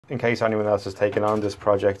in case anyone else has taken on this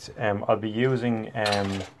project, I'll be using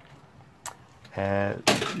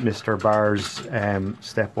Mr. Barr's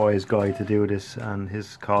stepwise guide to do this, and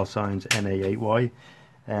his call sign's NA8Y,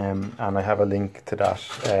 and I have a link to that,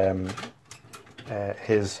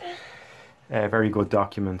 his very good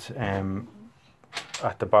document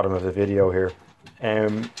at the bottom of the video here.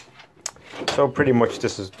 So pretty much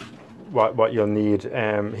this is what you'll need.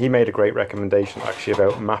 He made a great recommendation actually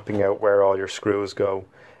about mapping out where all your screws go,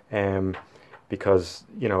 because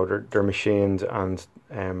you know they're machined, and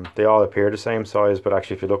they all appear the same size, but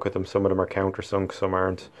actually if you look at them, some of them are countersunk, some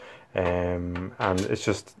aren't, and it's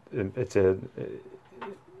just it's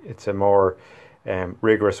a more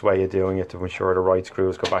rigorous way of doing it to ensure the right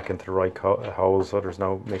screws go back into the right holes, so there's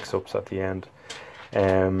no mix-ups at the end.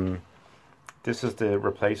 This is the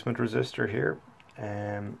replacement resistor here,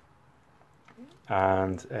 and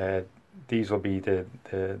these will be the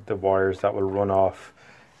wires that will run off,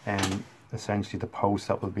 essentially the post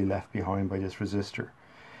that will be left behind by this resistor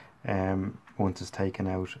once it's taken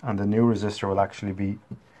out. And the new resistor will actually be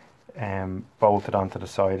bolted onto the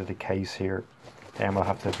side of the case here, and we'll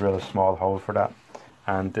have to drill a small hole for that,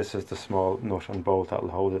 and this is the small nut and bolt that will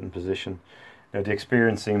hold it in position. Now the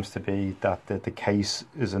experience seems to be that the case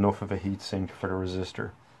is enough of a heat sink for the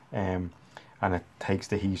resistor, and it takes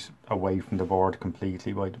the heat away from the board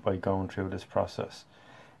completely by going through this process.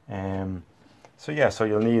 So yeah, so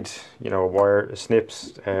you'll need, you know, wire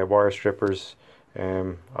snips, wire strippers,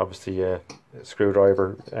 obviously a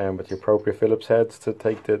screwdriver with the appropriate Phillips heads to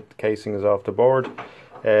take the casings off the board,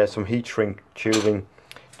 some heat shrink tubing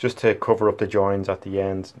just to cover up the joins at the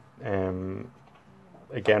end.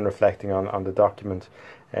 Again, reflecting on the document,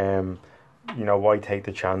 you know, why take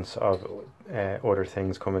the chance of other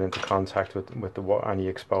things coming into contact with any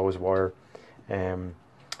exposed wire?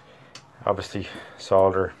 Obviously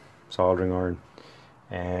soldering iron,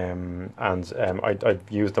 and I've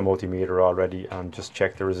used the multimeter already and just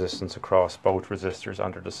checked the resistance across both resistors,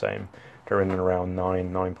 and they're the same. They're in and around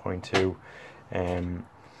 9.2, and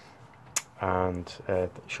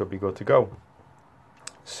should be good to go.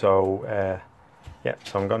 So yeah,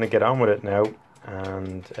 so I'm going to get on with it now,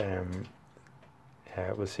 and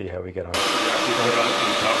we'll see how we get on.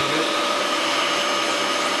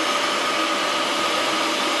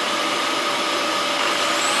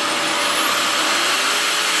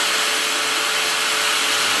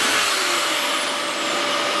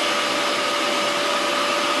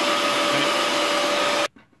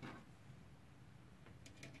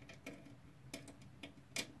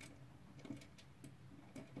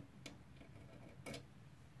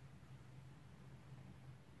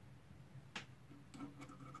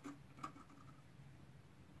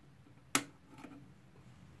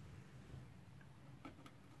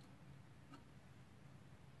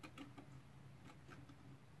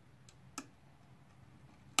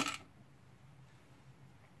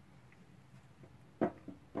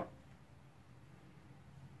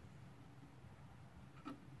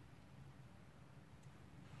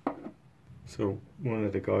 So one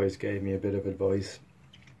of the guys gave me a bit of advice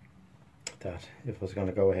that if I was going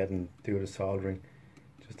to go ahead and do the soldering,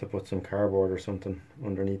 just to put some cardboard or something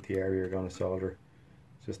underneath the area you're going to solder,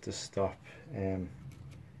 just to stop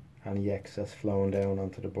any excess flowing down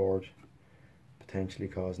onto the board, potentially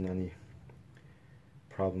causing any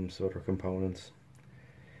problems with other components.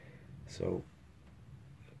 So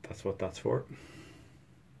that's what that's for.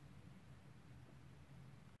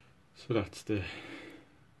 So that's the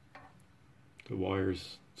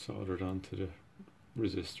wires soldered onto the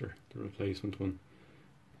resistor, the replacement one,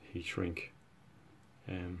 heat shrink,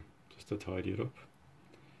 just to tidy it up.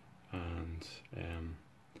 And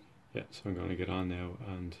yeah, so I'm going to get on now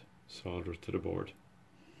and solder it to the board.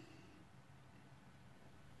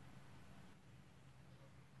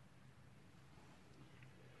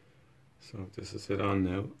 So this is it on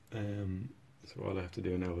now. So all I have to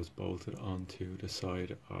do now is bolt it onto the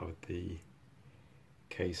side of the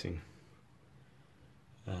casing,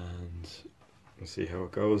 and we'll see how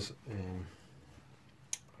it goes.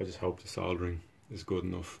 I just hope the soldering is good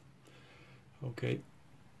enough. Okay.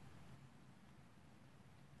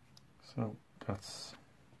 So that's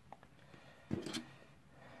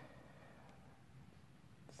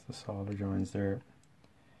the solder joins there,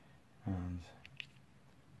 and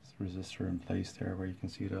the resistor in place there where you can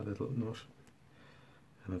see that little nut,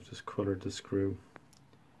 and I've just coloured the screw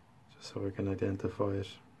just so I can identify it,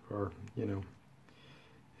 or you know,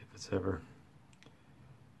 if it's ever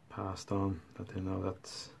passed on, that they know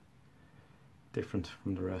that's different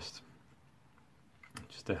from the rest,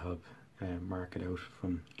 just to help mark it out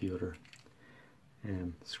from the other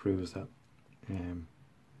screws that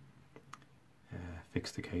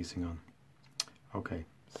fix the casing on. Okay,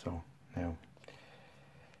 so now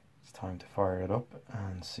it's time to fire it up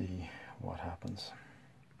and see what happens.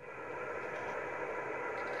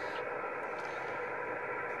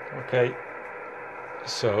 Okay,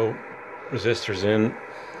 so resistor's in,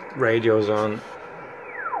 radio's on.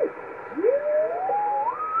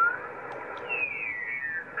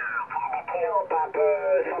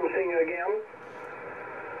 Something again.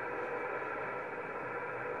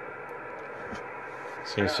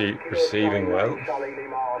 Seems to be receiving well.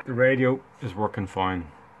 The radio is working fine,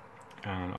 and